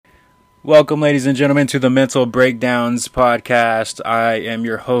Welcome, ladies and gentlemen, to the Mental Breakdowns podcast. I am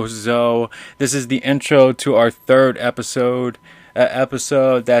your host, Zoe. This is the intro to our third episode, an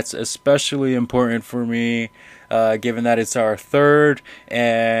episode that's especially important for me, given that it's our third,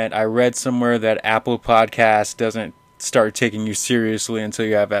 and I read somewhere that Apple Podcast doesn't start taking you seriously until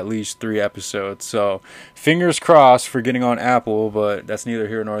you have at least 3 episodes. So fingers crossed for getting on Apple, but that's neither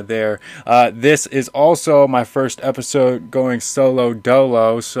here nor there. This is also my first episode going solo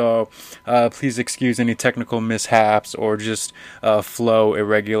dolo, so please excuse any technical mishaps or just flow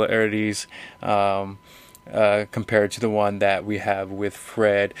irregularities compared to the one that we have with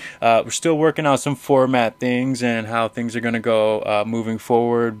Fred. We're still working on some format things and how things are going to go moving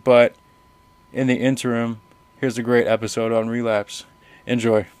forward, but in the interim, here's a great episode on relapse.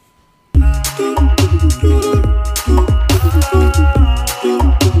 Enjoy.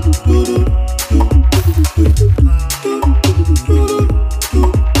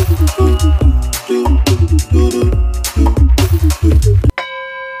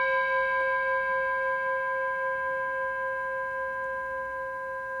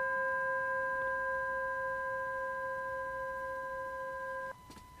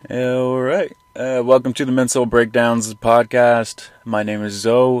 All right. Welcome to the Mental Breakdowns podcast. My name is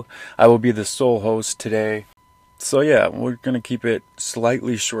Zoe. I will be the sole host today. So yeah, we're going to keep it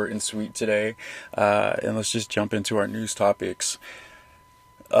slightly short and sweet today. And let's just jump into our news topics.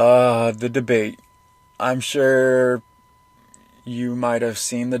 The debate. I'm sure you might have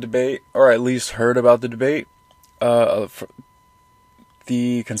seen the debate, or at least heard about the debate. The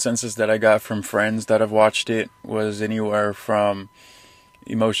consensus that I got from friends that have watched it was anywhere from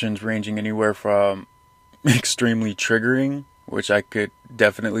emotions ranging anywhere from extremely triggering, which I could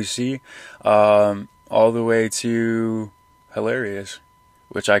definitely see, all the way to hilarious,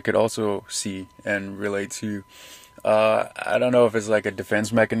 which I could also see and relate to. I don't know if it's like a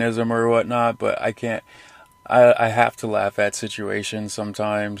defense mechanism or whatnot, but I have to laugh at situations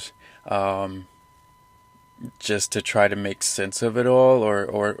sometimes, just to try to make sense of it all,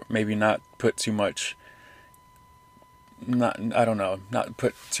 or maybe not put too much not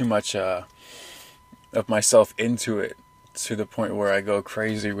put too much of myself into it to the point where I go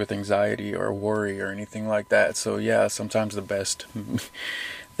crazy with anxiety or worry or anything like that. So yeah, sometimes the best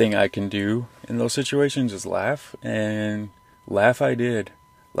thing I can do in those situations is laugh, and laugh I did.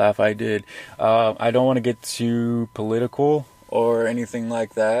 I don't want to get too political or anything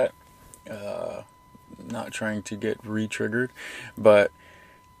like that. Not trying to get re-triggered, but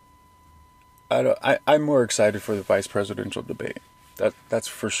I'm more excited for the vice presidential debate. That's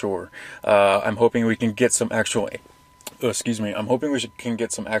for sure. I'm hoping we can get some actual. I'm hoping we can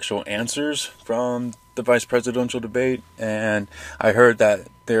get some actual answers from the vice presidential debate, and I heard that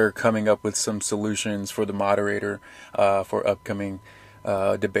they're coming up with some solutions for the moderator for upcoming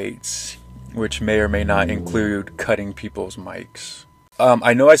debates, which may or may not include cutting people's mics.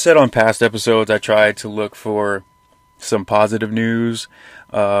 I know I said on past episodes I tried to look for some positive news.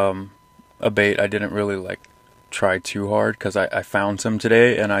 A bait I didn't really try too hard, because I found some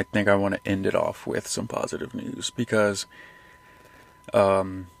today, and I think I want to end it off with some positive news because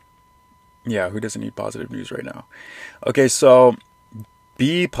who doesn't need positive news right now? Okay, so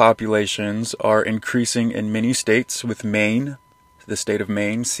bee populations are increasing in many states, with Maine, the state of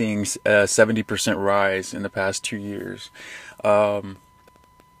Maine, seeing a 70% rise in the past 2 years.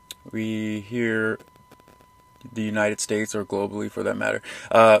 We hear the United States, or globally for that matter.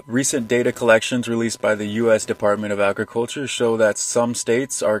 Recent data collections released by the U.S. Department of Agriculture show that some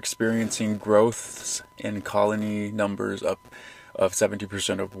states are experiencing growths in colony numbers up of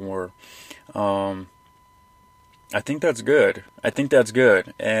 70% or more. I think that's good.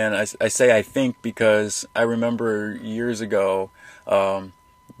 And I say I think because I remember years ago,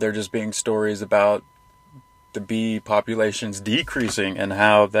 there just being stories about the bee populations decreasing and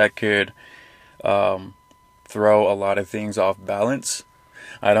how that could throw a lot of things off balance.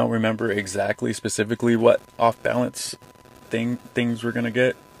 I don't remember exactly specifically what off balance things we're gonna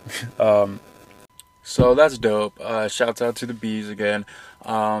get. So that's dope. Shouts out to the bees again.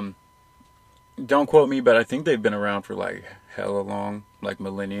 Don't quote me, but I think they've been around for hella long,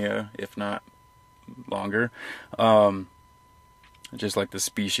 millennia, if not longer. Just like the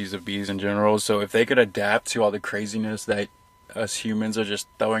species of bees in general. So if they could adapt to all the craziness that us humans are just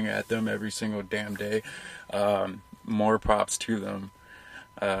throwing at them every single damn day, more props to them.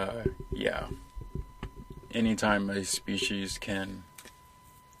 Yeah. Anytime a species can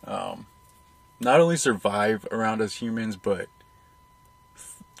not only survive around us humans, but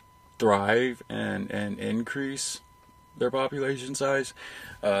thrive and increase their population size,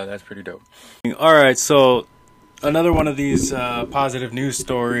 that's pretty dope. Alright, so Another one of these positive news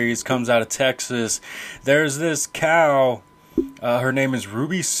stories comes out of Texas. There's this cow. Her name is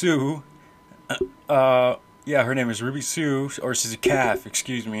Ruby Sue. Yeah, her name is Ruby Sue, or she's a calf,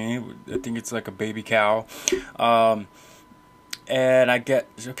 excuse me. I think it's like a baby cow. So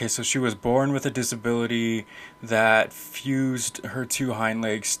she was born with a disability that fused her two hind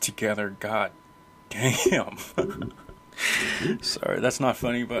legs together. God damn. Sorry, that's not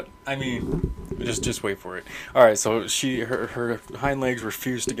funny, but I mean, just wait for it. All right, so her hind legs were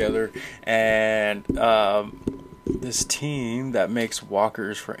fused together, and this team that makes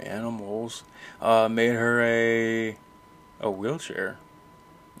walkers for animals made her a wheelchair,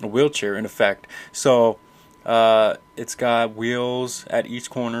 in effect. So it's got wheels at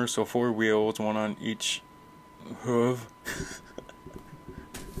each corner, so 4 wheels, one on each hoof.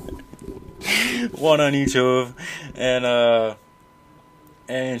 One on each hoof, and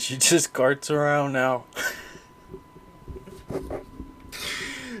she just carts around now.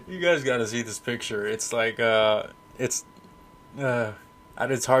 You guys gotta see this picture. It's like it's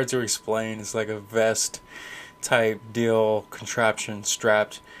hard to explain. It's like a vest type deal contraption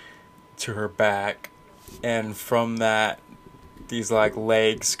strapped to her back, and from that these like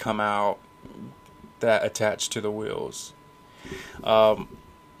legs come out that attach to the wheels.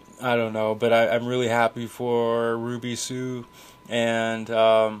 I don't know, but I'm really happy for Ruby Sue, and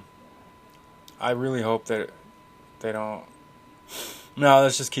I really hope that they don't. No,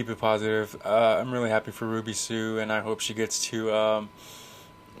 let's just keep it positive. I'm really happy for Ruby Sue, and I hope she gets to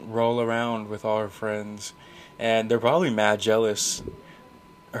roll around with all her friends, and they're probably mad jealous.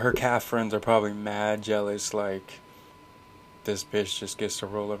 Her calf friends are probably mad jealous, like, this bitch just gets to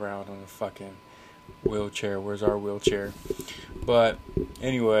roll around on a fucking wheelchair. Where's our wheelchair? But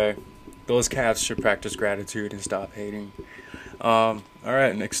anyway, those calves should practice gratitude and stop hating.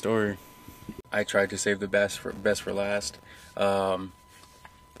 Alright, next story. I tried to save the best for last. 1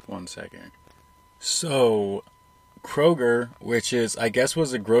 second. So Kroger, which is, I guess,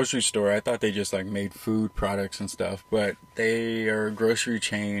 was a grocery store. I thought they just like made food products and stuff, but they are a grocery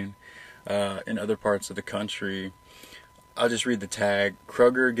chain in other parts of the country. I'll just read the tag.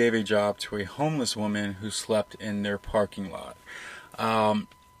 Kroger gave a job to a homeless woman who slept in their parking lot.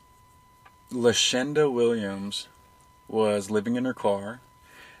 Lashenda Williams was living in her car,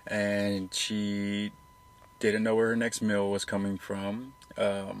 and she didn't know where her next meal was coming from.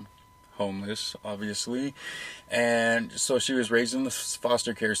 Homeless, obviously. And so she was raised in the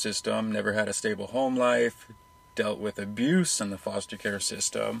foster care system, never had a stable home life, dealt with abuse in the foster care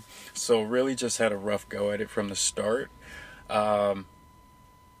system. So really just had a rough go at it from the start.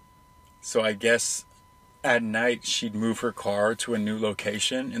 So I guess at night she'd move her car to a new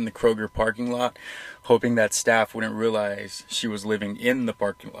location in the Kroger parking lot, hoping that staff wouldn't realize she was living in the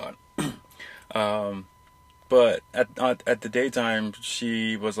parking lot. But at the daytime,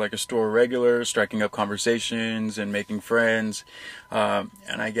 she was like a store regular, striking up conversations and making friends. And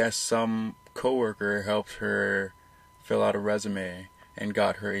I guess some coworker helped her fill out a resume and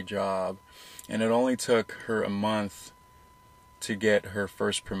got her a job. And it only took her a month to get her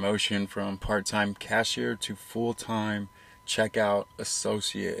first promotion from part-time cashier to full-time checkout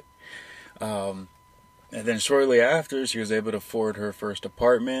associate. And then shortly after, she was able to afford her first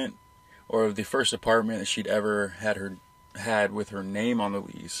apartment, or the first apartment that she'd ever had with her name on the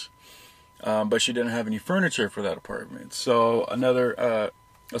lease. But she didn't have any furniture for that apartment. So another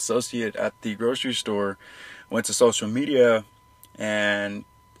associate at the grocery store went to social media and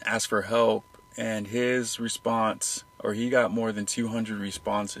asked for help, and his response, or he got more than 200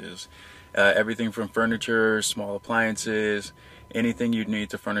 responses. Everything from furniture, small appliances, anything you'd need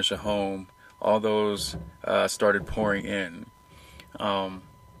to furnish a home, all those started pouring in.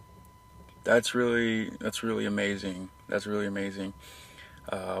 That's really amazing. That's really amazing.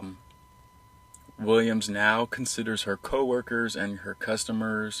 Williams now considers her coworkers and her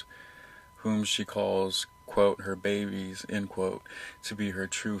customers, whom she calls, quote, her babies, end quote, to be her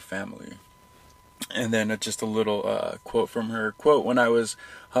true family. And then just a little quote from her. Quote, "When I was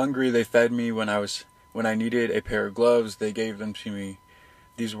hungry, they fed me. When I needed a pair of gloves, they gave them to me.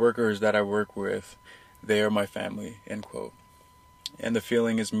 These workers that I work with, they are my family," end quote. "And the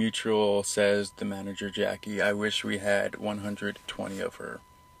feeling is mutual," says the manager, Jackie. "I wish we had 120 of her."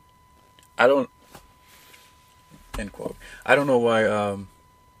 End quote. I don't know why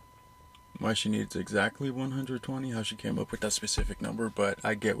she needs exactly 120, how she came up with that specific number, but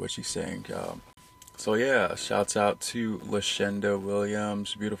I get what she's saying. So yeah, shouts out to Lashenda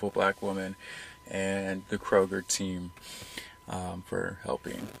Williams, beautiful black woman, and the Kroger team for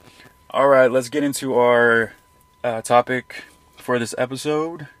helping. All right, let's get into our topic for this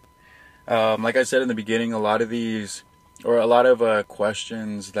episode. Like I said in the beginning, a lot of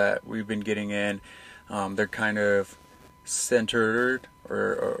questions that we've been getting in, they're kind of centered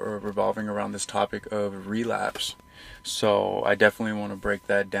or revolving around this topic of relapse. So I definitely want to break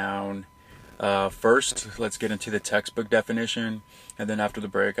that down. First, let's get into the textbook definition, and then after the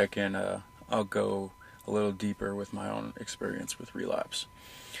break, I'll go a little deeper with my own experience with relapse.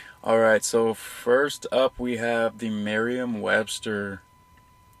 All right, so first up we have the Merriam-Webster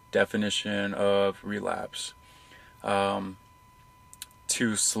definition of relapse. To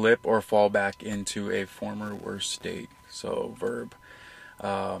slip or fall back into a former worse state. So verb.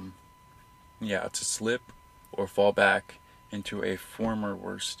 To slip or fall back into a former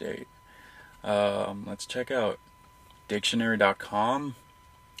worse state. Let's check out dictionary.com,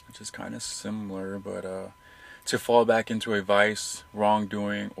 which is kind of similar, but to fall back into a vice,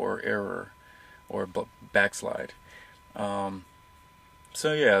 wrongdoing, or error, or backslide.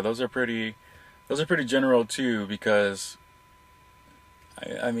 So yeah, those are pretty general too, because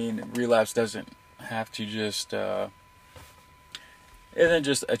I mean, relapse doesn't have to just isn't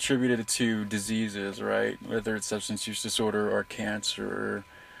just attributed to diseases, right? Whether it's substance use disorder or cancer,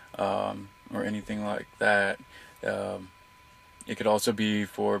 or anything like that. It could also be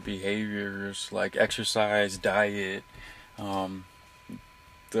for behaviors like exercise, diet, the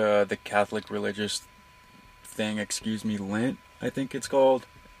Catholic religious thing, Lent, I think it's called.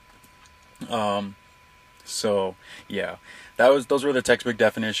 So yeah, those were the textbook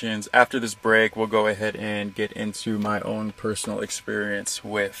definitions. After this break, we'll go ahead and get into my own personal experience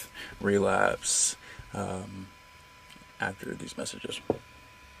with relapse, after these messages. All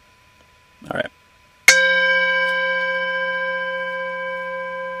right.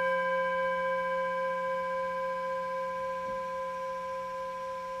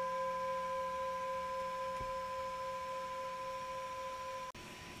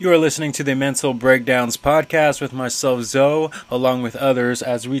 You are listening to the Mental Breakdowns podcast with myself, Zoe, along with others,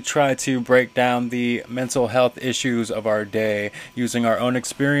 as we try to break down the mental health issues of our day using our own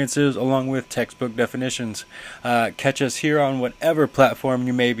experiences along with textbook definitions. Catch us here on whatever platform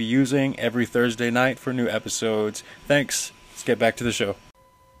you may be using every Thursday night for new episodes. Thanks. Let's get back to the show.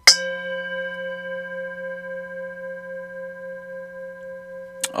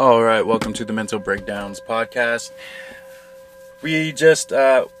 All right, welcome to the Mental Breakdowns podcast. We just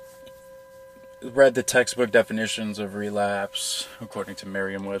read the textbook definitions of relapse according to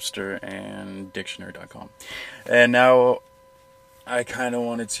Merriam-Webster and dictionary.com. And now I kind of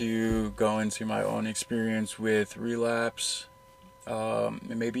wanted to go into my own experience with relapse, and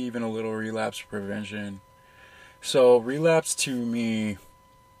maybe even a little relapse prevention. So relapse to me,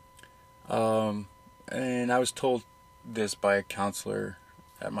 and I was told this by a counselor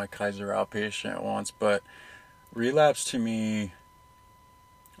at my Kaiser outpatient once, but relapse to me,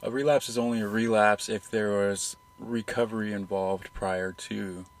 a relapse is only a relapse if there was recovery involved prior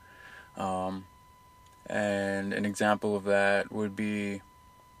to. And an example of that would be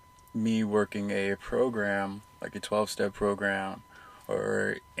me working a program, like a 12-step program,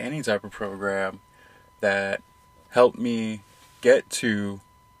 or any type of program that helped me get to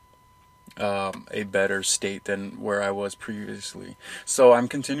a better state than where I was previously. So I'm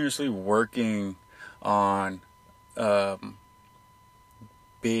continuously working on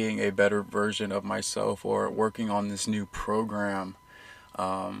being a better version of myself, or working on this new program,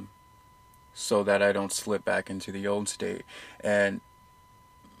 so that I don't slip back into the old state. And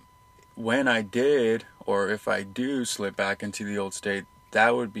when I did, or if I do slip back into the old state,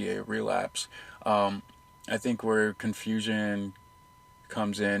 that would be a relapse. I think where confusion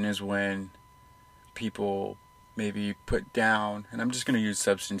comes in is when people maybe put down, and I'm just going to use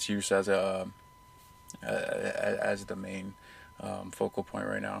substance use as the main focal point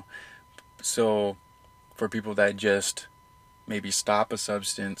right now. So for people that just maybe stop a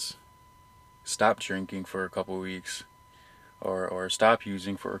substance, stop drinking for a couple weeks, or stop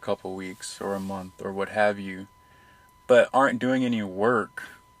using for a couple weeks or a month or what have you, but aren't doing any work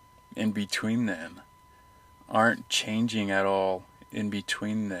in between then, aren't changing at all in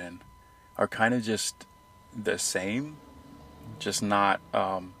between then, are kind of just the same, just not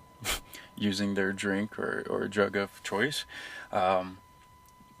using their drink or drug of choice.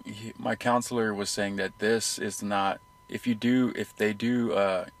 My counselor was saying that this is not, if they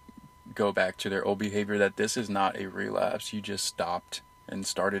do go back to their old behavior, that this is not a relapse. You just stopped and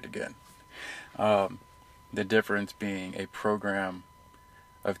started again. The difference being a program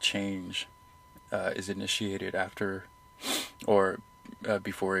of change is initiated after or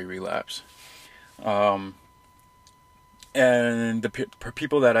before a relapse. And the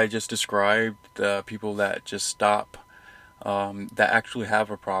people that I just described, the people that just stop that actually have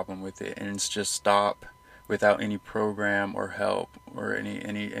a problem with it, and it's just stop without any program or help or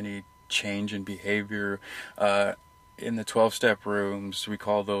any change in behavior. In the 12-step rooms, we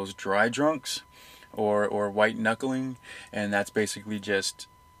call those dry drunks or white knuckling, and that's basically just,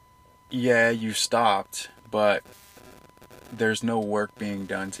 yeah, you stopped, but there's no work being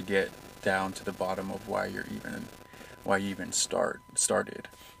done to get down to the bottom of why you even started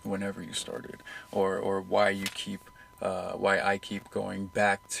whenever you started, or why you keep why I keep going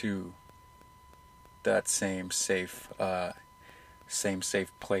back to that same safe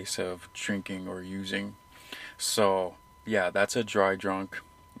place of drinking or using. So yeah, that's a dry drunk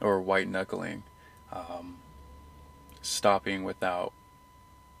or white knuckling, um, stopping without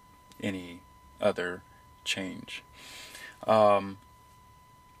any other change. Um,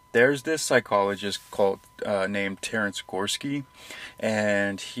 there's this psychologist called named Terence Gorski,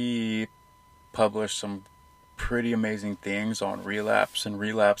 and he published some pretty amazing things on relapse and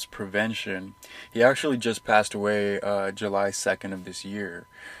relapse prevention. He actually just passed away July 2nd of this year.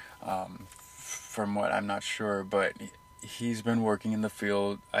 From what I'm not sure, but he's been working in the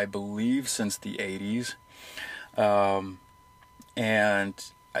field, I believe, since the 80s. Um, and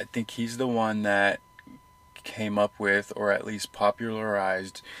I think he's the one that came up with, or at least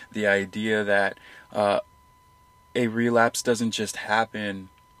popularized, the idea that a relapse doesn't just happen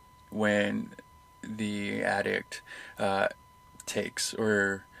when the addict takes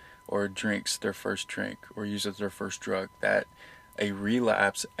or drinks their first drink or uses their first drug. That a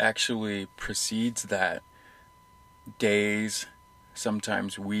relapse actually precedes that days,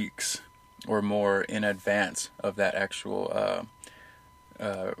 sometimes weeks or more in advance of that actual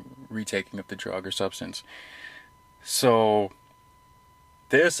retaking of the drug or substance. So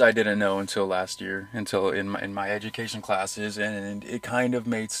this I didn't know until last year, until in my education classes, and it kind of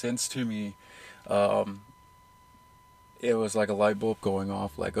made sense to me. Um, it was like a light bulb going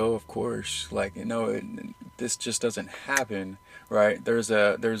off, like, oh, of course, like, this just doesn't happen, right? There's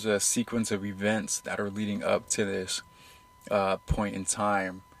a sequence of events that are leading up to this point in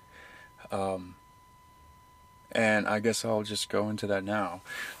time, um, and I guess I'll just go into that now.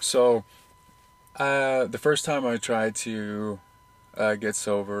 So the first time I tried to get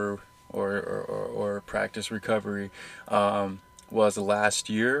sober or practice recovery was last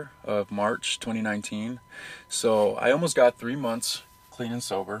year of March 2019. So I almost got 3 months clean and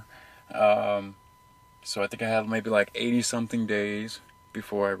sober. Um, so I think I had maybe like 80 something days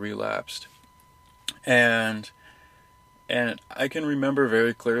before I relapsed. And I can remember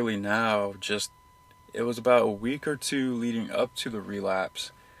very clearly now, just it was about a week or two leading up to the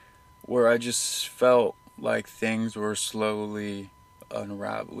relapse where I just felt like things were slowly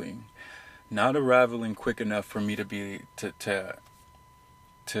unraveling. Not unraveling quick enough for me to be to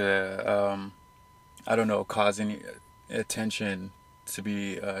I don't know, cause any attention to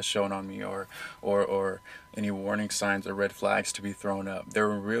be shown on me, or any warning signs or red flags to be thrown up. There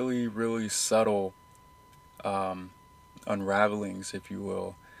were really really subtle um, unravelings, if you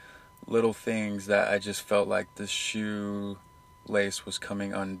will, little things that I just felt like the shoe lace was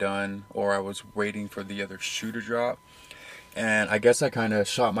coming undone, or I was waiting for the other shoe to drop. And I guess I kind of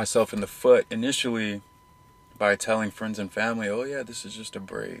shot myself in the foot initially by telling friends and family, "Oh yeah, this is just a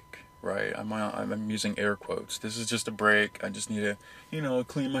break." Right? I'm using air quotes. This is just a break. I just need to,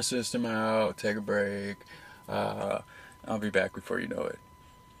 clean my system out, take a break. Uh, I'll be back before you know it.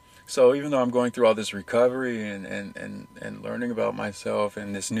 So even though I'm going through all this recovery and learning about myself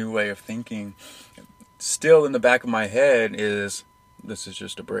and this new way of thinking, still in the back of my head is, this is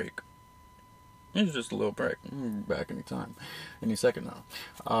just a break. It's just a little break. Back anytime, any second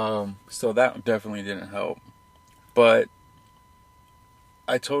now. So that definitely didn't help. But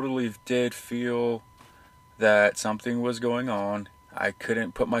I totally did feel that something was going on. I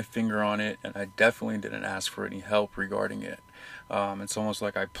couldn't put my finger on it, and I definitely didn't ask for any help regarding it. It's almost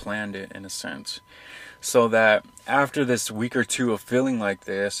like I planned it in a sense. So that after this week or two of feeling like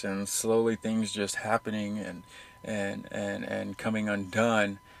this, and slowly things just happening and coming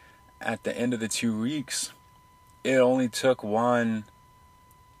undone, at the end of the 2 weeks, it only took one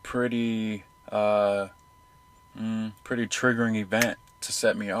pretty pretty triggering event to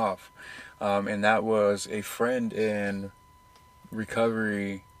set me off, and that was a friend in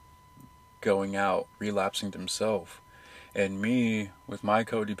recovery going out, relapsing himself, and me with my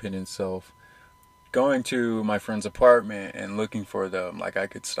codependent self going to my friend's apartment and looking for them like I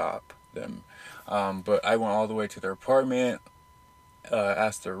could stop them. But I went all the way to their apartment,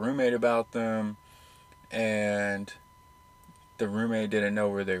 asked their roommate about them, and the roommate didn't know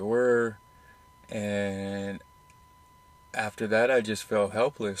where they were. And after that, I just felt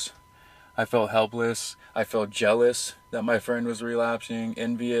helpless. I felt helpless. I felt jealous that my friend was relapsing,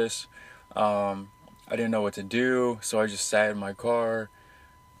 envious. I didn't know what to do, so I just sat in my car.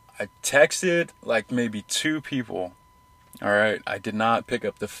 I texted like maybe 2 people. All right, I did not pick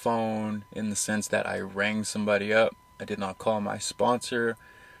up the phone in the sense that I rang somebody up. I did not call my sponsor.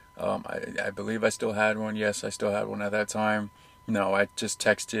 I believe I still had one. Yes, I still had one at that time. No, I just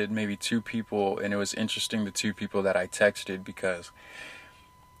texted maybe 2 people, and it was interesting, the 2 people that I texted, because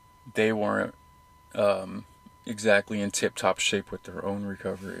they weren't exactly in tip-top shape with their own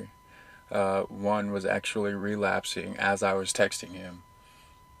recovery. One was actually relapsing as I was texting him.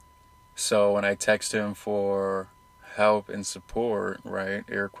 So when I text him for help and support, right,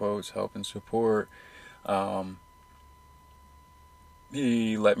 air quotes, help and support,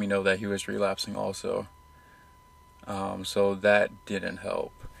 he let me know that he was relapsing also. So that didn't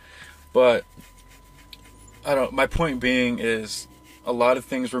help. But my point being is, a lot of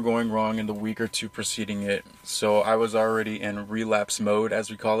things were going wrong in the week or 2 preceding it. So I was already in relapse mode,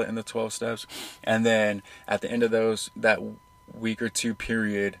 as we call it in the 12 steps. And then at the end of that week or 2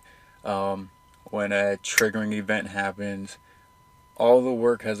 period, when a triggering event happens, all the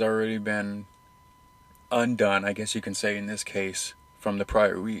work has already been undone, I guess you can say in this case, from the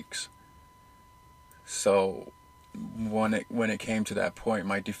prior weeks. So when it came to that point,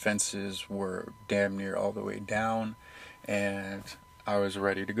 my defenses were damn near all the way down, and I was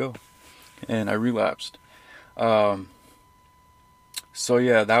ready to go, and I relapsed. So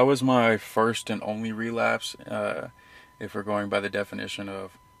yeah, that was my first and only relapse, if we're going by the definition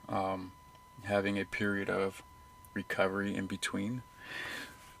of having a period of recovery in between.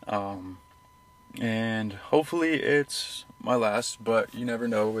 And hopefully it's my last, but you never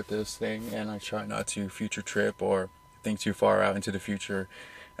know with this thing, and I try not to future trip or think too far out into the future.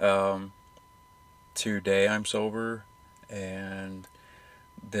 Today I'm sober, and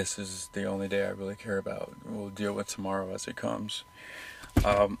this is the only day I really care about. We'll deal with tomorrow as it comes.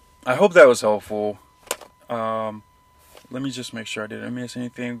 I hope that was helpful. Let me just make sure I didn't miss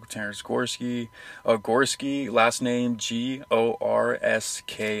anything. Terrence Gorski. Gorski, last name Gorski.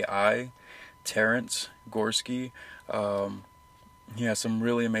 Terrence Gorski. He has some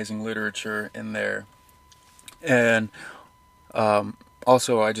really amazing literature in there. And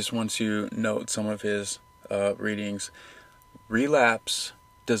also, I just want to note some of his readings. Relapse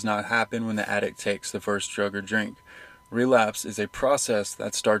does not happen when the addict takes the first drug or drink. Relapse is a process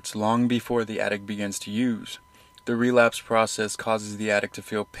that starts long before the addict begins to use. The relapse process causes the addict to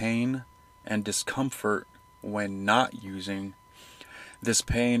feel pain and discomfort when not using. This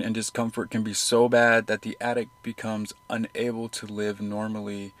pain and discomfort can be so bad that the addict becomes unable to live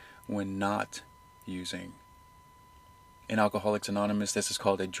normally when not using. In Alcoholics Anonymous, this is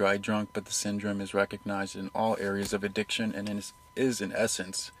called a dry drunk, but the syndrome is recognized in all areas of addiction and is in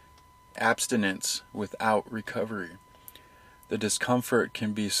essence abstinence without recovery. The discomfort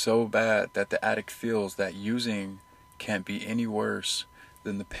can be so bad that the addict feels that using can't be any worse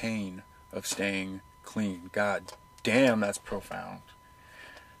than the pain of staying clean. God damn, that's profound.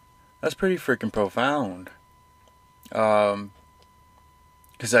 That's pretty freaking profound. Because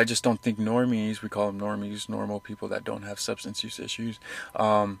I just don't think normies, we call them normies, normal people that don't have substance use issues,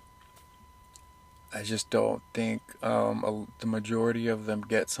 I just don't think the majority of them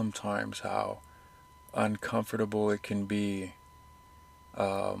get sometimes how uncomfortable it can be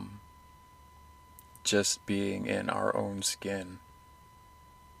just being in our own skin,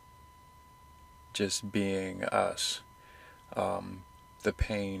 just being us, the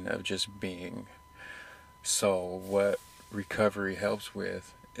pain of just being. So what recovery helps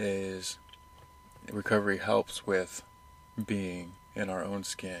with being in our own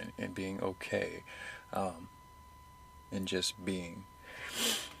skin and being okay, and just being.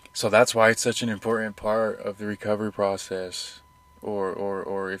 So that's why it's such an important part of the recovery process,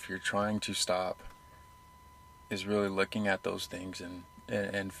 or if you're trying to stop, is really looking at those things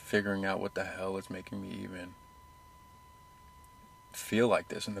and figuring out what the hell is making me even feel like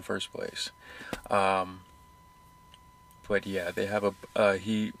this in the first place. But yeah, they have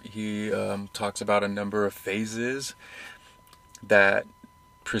he talks about a number of phases that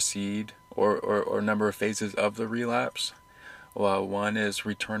precede or number of phases of the relapse. Well, 1 is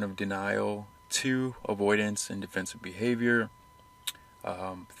return of denial, 2, avoidance and defensive behavior,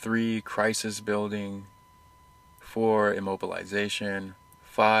 3, crisis building, 4, immobilization,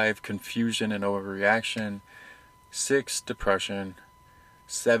 5, confusion and overreaction, 6, depression,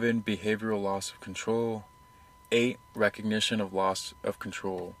 7, behavioral loss of control, 8, recognition of loss of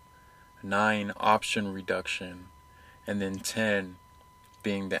control, 9, option reduction, and then 10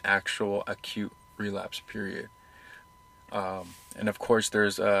 being the actual acute relapse period. And of course,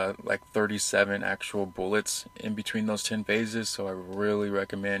 there's like 37 actual bullets in between those 10 phases, so I really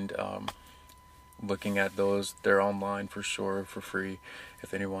recommend looking at those. They're online for sure for free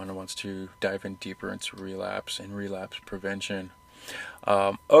if anyone wants to dive in deeper into relapse and relapse prevention.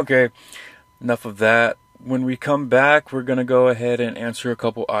 Okay, enough of that. When we come back, we're going to go ahead and answer a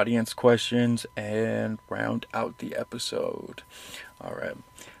couple audience questions and round out the episode. All right,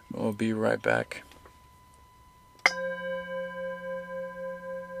 we'll be right back.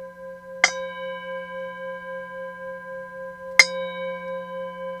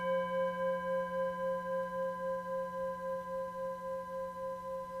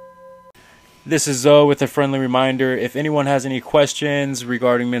 This is Zoe with a friendly reminder. If anyone has any questions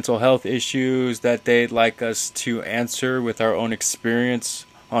regarding mental health issues that they'd like us to answer with our own experience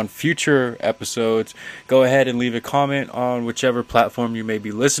on future episodes, go ahead and leave a comment on whichever platform you may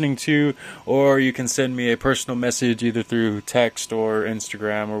be listening to, or you can send me a personal message either through text or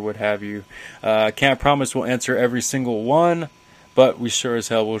Instagram or what have you. Can't promise we'll answer every single one, but we sure as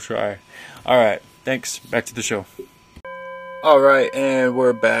hell will try. Alright, thanks. Back to the show. Alright, and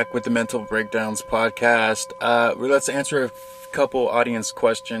we're back with the Mental Breakdowns podcast. Let's answer a couple audience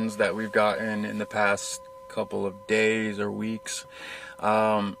questions that we've gotten in the past couple of days or weeks.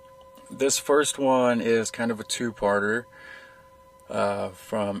 This first one is kind of a two-parter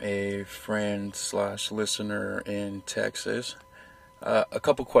from a friend/listener in Texas. A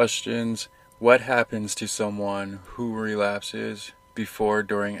couple questions. What happens to someone who relapses before,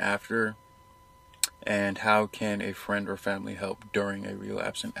 during, after? And how can a friend or family help during a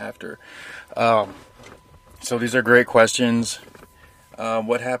relapse and after? So these are great questions.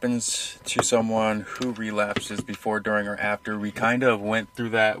 What happens to someone who relapses before, during, or after? We kind of went through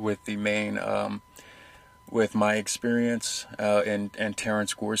that with the main, with my experience and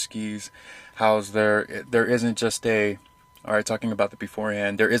Terrence Gorski's. How's there isn't just talking about the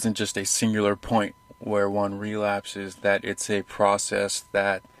beforehand, there isn't just a singular point where one relapses, that it's a process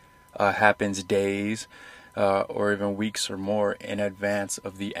that happens days or even weeks or more in advance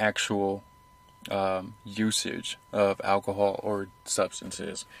of the actual usage of alcohol or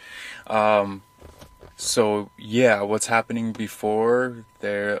substances. So yeah, what's happening before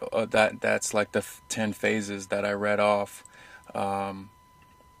there? That's like the 10 phases that I read off.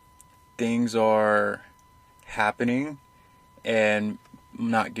 Things are happening and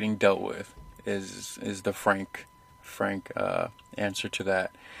not getting dealt with is the frank answer to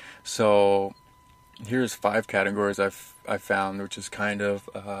that. So here's 5 categories I found, which is kind of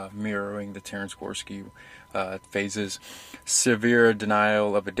mirroring the Terrence Gorski phases: severe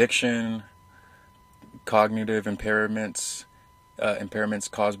denial of addiction, cognitive impairments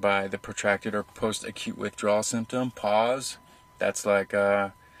caused by the protracted or post-acute withdrawal symptom. Pause. That's like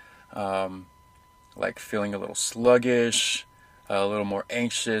feeling a little sluggish, a little more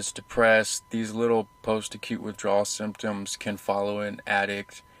anxious, depressed. These little post-acute withdrawal symptoms can follow an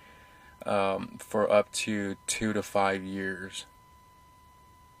addict for up to 2 to 5 years.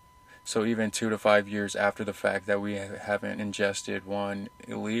 So even 2 to 5 years after the fact that we haven't ingested one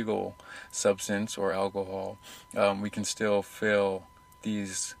illegal substance or alcohol, we can still feel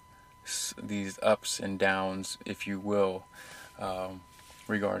these ups and downs, if you will,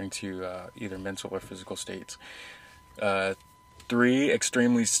 regarding to either mental or physical states. 3,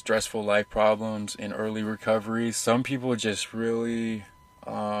 extremely stressful life problems in early recovery. Some people just really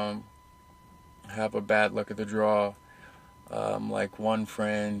have a bad luck of the draw. Like one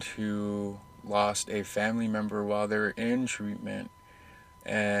friend who lost a family member while they were in treatment,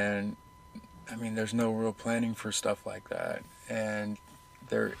 and I mean, there's no real planning for stuff like that. And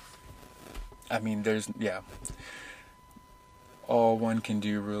all one can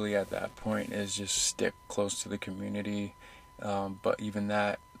do really at that point is just stick close to the community. But even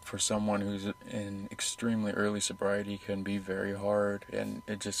that, for someone who's in extremely early sobriety, can be very hard, and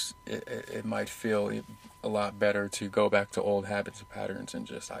it might feel a lot better to go back to old habits and patterns and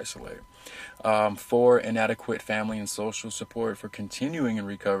just isolate. 4, inadequate family and social support for continuing in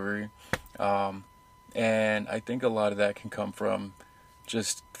recovery. And I think a lot of that can come from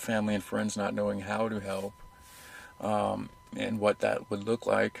just family and friends not knowing how to help, and what that would look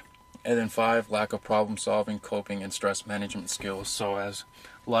like. And then 5, lack of problem solving, coping, and stress management skills. So as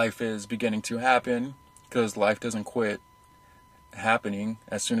life is beginning to happen, because life doesn't quit happening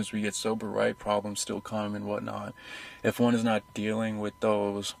as soon as we get sober, right? Problems still come and whatnot. If one is not dealing with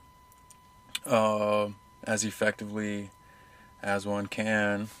those as effectively as one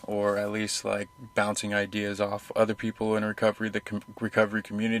can, or at least like bouncing ideas off other people in recovery, the recovery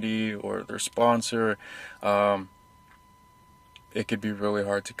community, or their sponsor, it could be really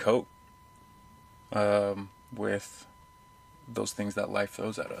hard to cope with those things that life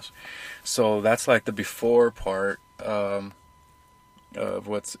throws at us. So that's like the before part of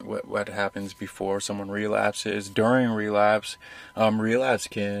what happens before someone relapses. During relapse, relapse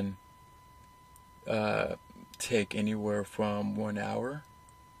can take anywhere from 1 hour,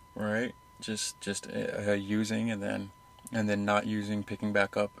 right? Just using and then not using, picking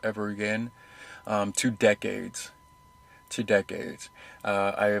back up ever again, to decades. To decades.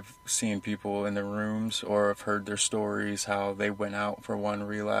 I have seen people in the rooms, or have heard their stories how they went out for one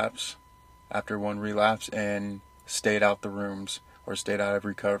relapse, after one relapse, and stayed out the rooms or stayed out of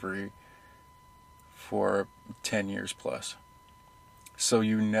recovery for 10 years plus. So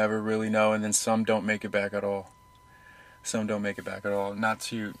you never really know, and then some don't make it back at all. Some don't make it back at all. Not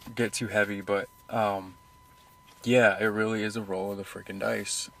to get too heavy, but yeah, it really is a roll of the freaking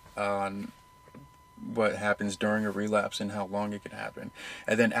dice on what happens during a relapse and how long it can happen.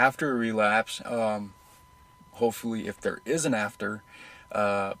 And then after a relapse, hopefully, if there is an after,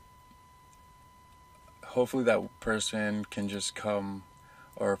 hopefully that person can just come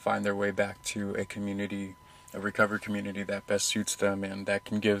or find their way back to a community, a recovery community that best suits them and that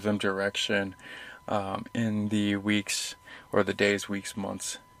can give them direction in the weeks or the days, weeks,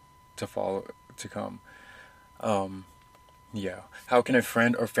 months to come. Yeah. How can a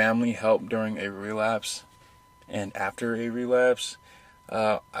friend or family help during a relapse and after a relapse?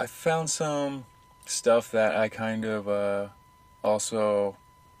 I found some stuff that I kind of also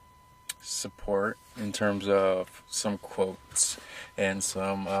support in terms of some quotes and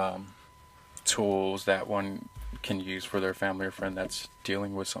some tools that one can use for their family or friend that's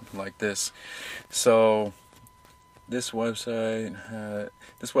dealing with something like this. So this website's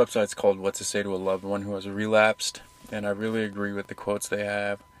called What to Say to a Loved One Who Has Relapsed, and I really agree with the quotes they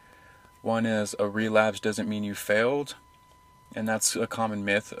have. One is, a relapse doesn't mean you failed, and that's a common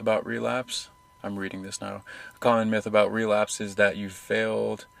myth about relapse. I'm reading this now. A common myth about relapse is that you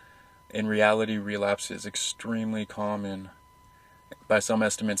failed. In reality, relapse is extremely common. By some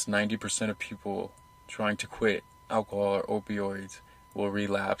estimates, 90% of people trying to quit alcohol or opioids will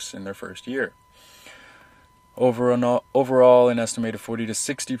relapse in their first year. Overall, an estimated 40 to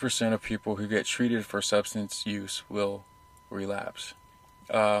 60% of people who get treated for substance use will relapse.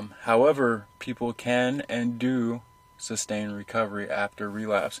 However, people can and do sustain recovery after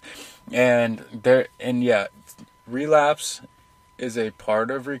relapse, and relapse is a part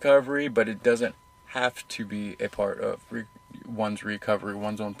of recovery, but it doesn't have to be a part of one's recovery,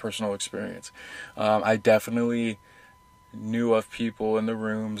 one's own personal experience. I definitely knew of people in the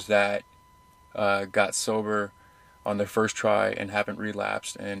rooms that got sober on their first try and haven't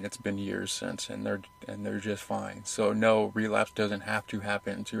relapsed, and it's been years since, and they're just fine. So no, relapse doesn't have to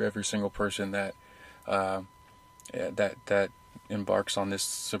happen to every single person that that embarks on this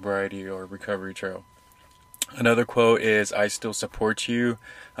sobriety or recovery trail. Another quote is, "I still support you."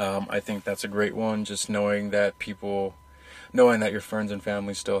 I think that's a great one. Just knowing that your friends and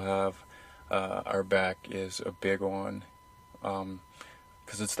family still have our back is a big one.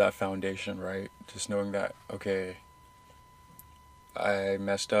 Because it's that foundation, right? Just knowing that, okay, I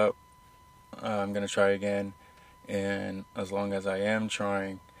messed up, I'm going to try again, and as long as I am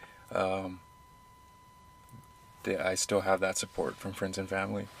trying, I still have that support from friends and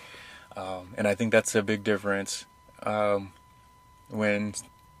family. And I think that's a big difference when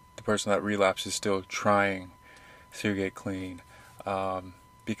the person that relapses is still trying to get clean.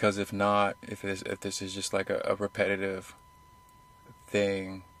 Because if not, if this is just like a repetitive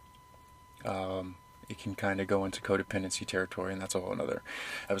thing, it can kind of go into codependency territory, and that's a whole another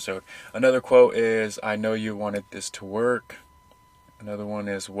episode. Another quote is, "I know you wanted this to work." Another one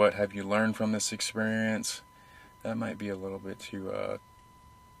is, "What have you learned from this experience?" That might be a little bit too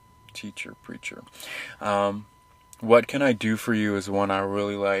teacher preacher. "What can I do for you?" is one I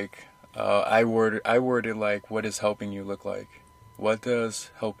really like. I worded like, "What does helping you look like?" What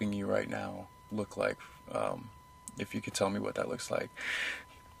does helping you right now look like? If you could tell me what that looks like.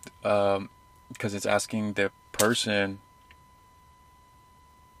 Because it's asking the person,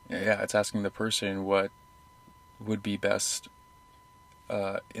 it's asking the person what would be best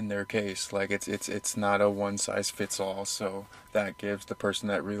in their case. Like it's not a one size fits all, so that gives the person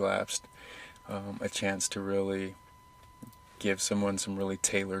that relapsed a chance to really give someone some really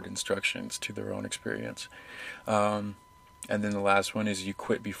tailored instructions to their own experience. And then the last one is, "You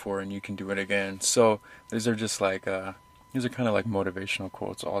quit before and you can do it again." So these are just like these are kind of like motivational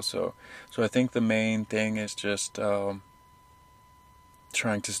quotes also. So I think the main thing is just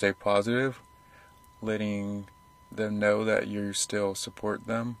trying to stay positive, letting them know that you still support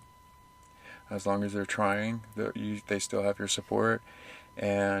them. As long as they're trying, they still have your support.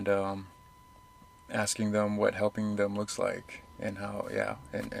 And asking them what helping them looks like, and how, yeah,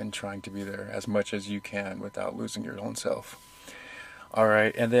 and trying to be there as much as you can without losing your own self. All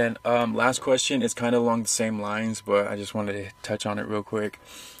right, and then last question is kind of along the same lines, but I just wanted to touch on it real quick.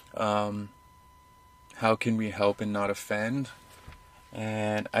 How can we help and not offend?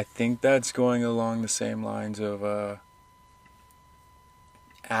 And I think that's going along the same lines of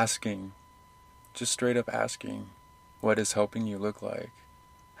asking, just straight up asking, what is helping you look like?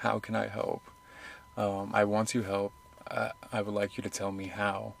 How can I help? I want to help. I would like you to tell me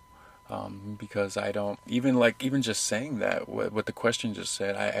how. Because I don't even just saying that, what the question just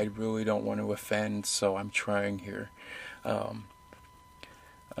said, I really don't want to offend, so I'm trying here.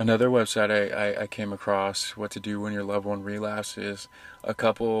 Another website I came across, what to do when your loved one relapses, a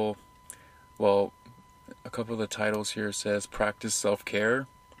couple of the titles here says practice self-care,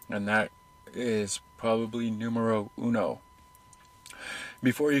 and that is probably numero uno.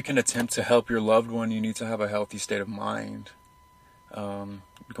 Before you can attempt to help your loved one, you need to have a healthy state of mind.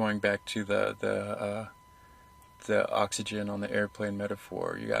 Going back to the oxygen on the airplane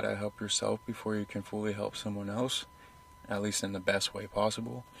metaphor, you gotta help yourself before you can fully help someone else, at least in the best way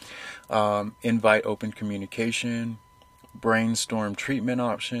possible. Invite open communication, brainstorm treatment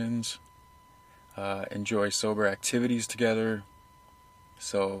options, enjoy sober activities together.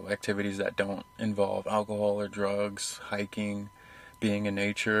 So activities that don't involve alcohol or drugs, hiking, being in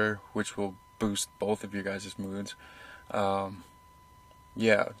nature, which will boost both of your guys' moods.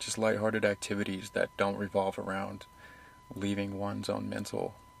 Yeah, just lighthearted activities that don't revolve around leaving one's own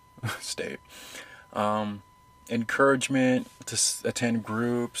mental state. Encouragement to attend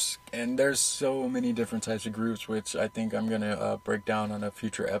groups, and there's so many different types of groups, which I think I'm going to break down on a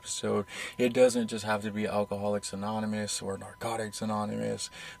future episode. It doesn't just have to be Alcoholics Anonymous or Narcotics Anonymous.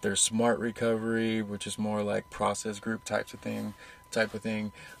 There's Smart Recovery, which is more like process group type of thing.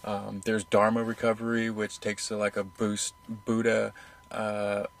 There's Dharma Recovery, which takes like a Buddha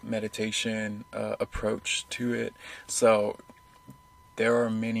meditation approach to it. So there are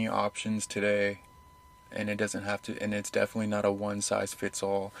many options today, and it doesn't have to, and it's definitely not a one size fits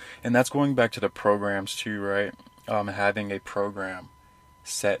all. And that's going back to the programs too, right? Having a program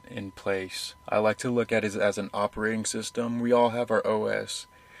set in place. I like to look at it as an operating system. We all have our OS.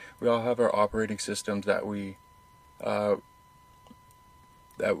 We all have our operating systems that we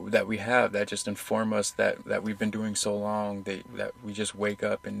that we have, that just inform us that we've been doing so long, that we just wake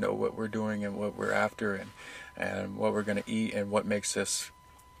up and know what we're doing and what we're after, and what we're going to eat, and what makes us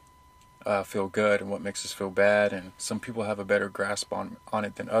feel good and what makes us feel bad. And some people have a better grasp on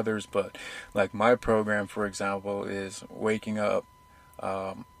it than others, but like my program, for example, is waking up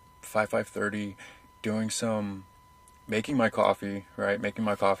 5:30, making my coffee, right? Making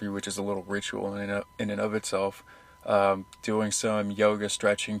my coffee, which is a little ritual in and of itself. Doing some yoga,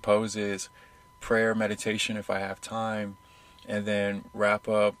 stretching, poses, prayer, meditation if I have time, and then wrap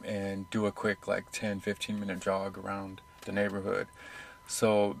up and do a quick like 10-15 minute jog around the neighborhood.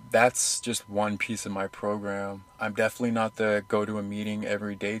 So that's just one piece of my program. I'm definitely not the go to a meeting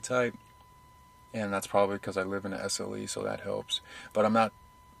every day type, and that's probably because I live in an SLE, so that helps. But I'm not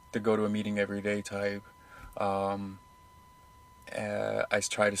the go to a meeting every day type. I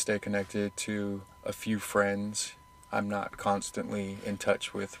try to stay connected to a few friends. I'm not constantly in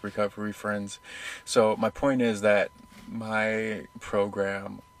touch with recovery friends. So my point is that my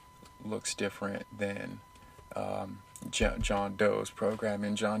program looks different than John Doe's program,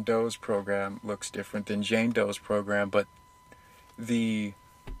 and John Doe's program looks different than Jane Doe's program, but the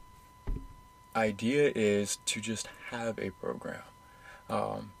idea is to just have a program.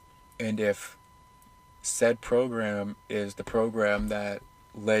 And if said program is the program that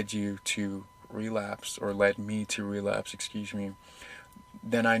led you to relapse, or led me to relapse,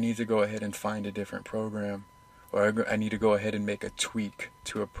 then I need to go ahead and find a different program, or I need to go ahead and make a tweak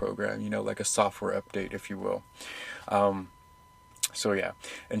to a program, like a software update, if you will. So yeah,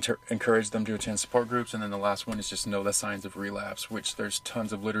 encourage them to attend support groups. And then the last one is just know the signs of relapse, which there's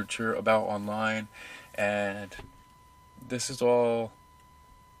tons of literature about online, and this is all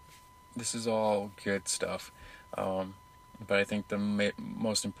good stuff. But I think the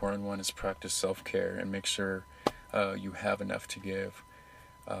most important one is practice self-care and make sure you have enough to give,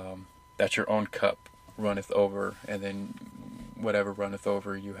 that your own cup runneth over, and then whatever runneth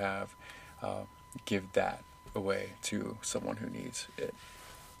over you have, give that away to someone who needs it.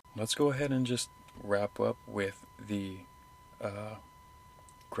 Let's go ahead and just wrap up with the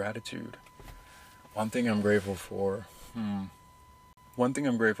gratitude. One thing I'm grateful for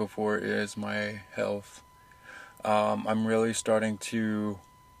is my health. I'm really starting to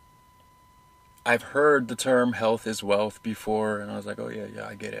I've heard the term health is wealth before, and I was like, oh yeah,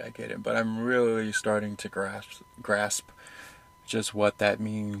 I get it. But I'm really starting to grasp just what that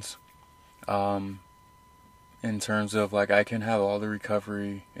means. In terms of like, I can have all the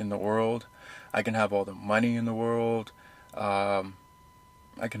recovery in the world, I can have all the money in the world, I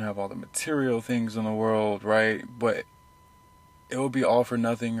can have all the material things in the world, right? But it will be all for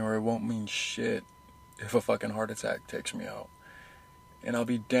nothing, or it won't mean shit if a fucking heart attack takes me out. And I'll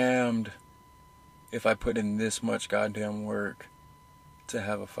be damned if I put in this much goddamn work to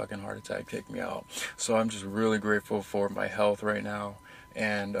have a fucking heart attack take me out. So I'm just really grateful for my health right now,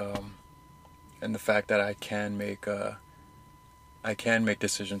 and the fact that I can make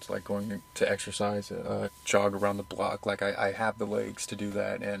decisions like going to exercise, jog around the block. Like I have the legs to do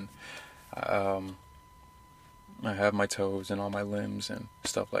that, and I have my toes and all my limbs and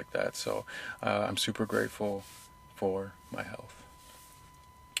stuff like that. So I'm super grateful for my health.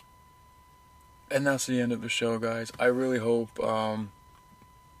 And that's the end of the show, guys. I really hope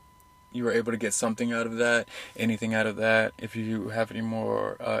you were able to get something out of that, anything out of that. If you have any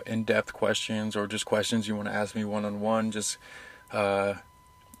more in-depth questions, or just questions you want to ask me one-on-one, just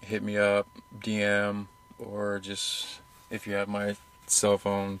hit me up, DM, or just if you have my cell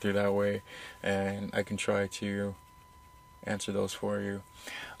phone through that way, and I can try to answer those for you.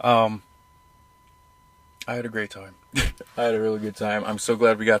 I had a great time. I had a really good time. I'm so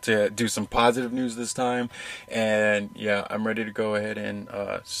glad we got to do some positive news this time. And yeah, I'm ready to go ahead and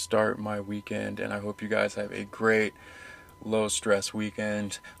start my weekend. And I hope you guys have a great, low stress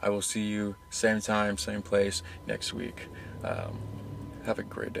weekend. I will see you same time, same place next week. Have a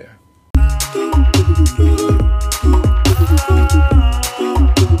great day.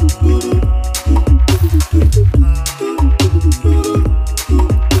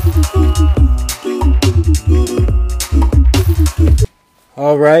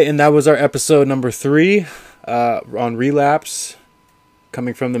 All right, and that was our episode number 3 on relapse,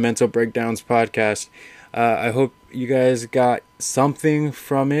 coming from the Mental Breakdowns podcast. I hope you guys got something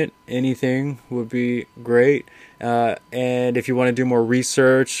from it. Anything would be great. And if you want to do more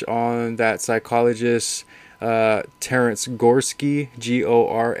research on that psychologist, Terence Gorski,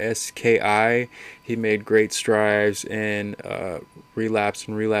 Gorski, he made great strides in relapse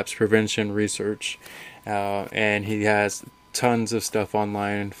and relapse prevention research. And he has tons of stuff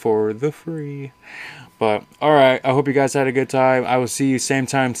online for the free. But alright, I hope you guys had a good time. I will see you same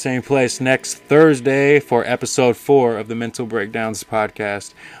time, same place next Thursday for episode 4 of the Mental Breakdowns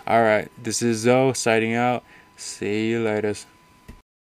podcast. Alright, this is Zoe signing out. See you later.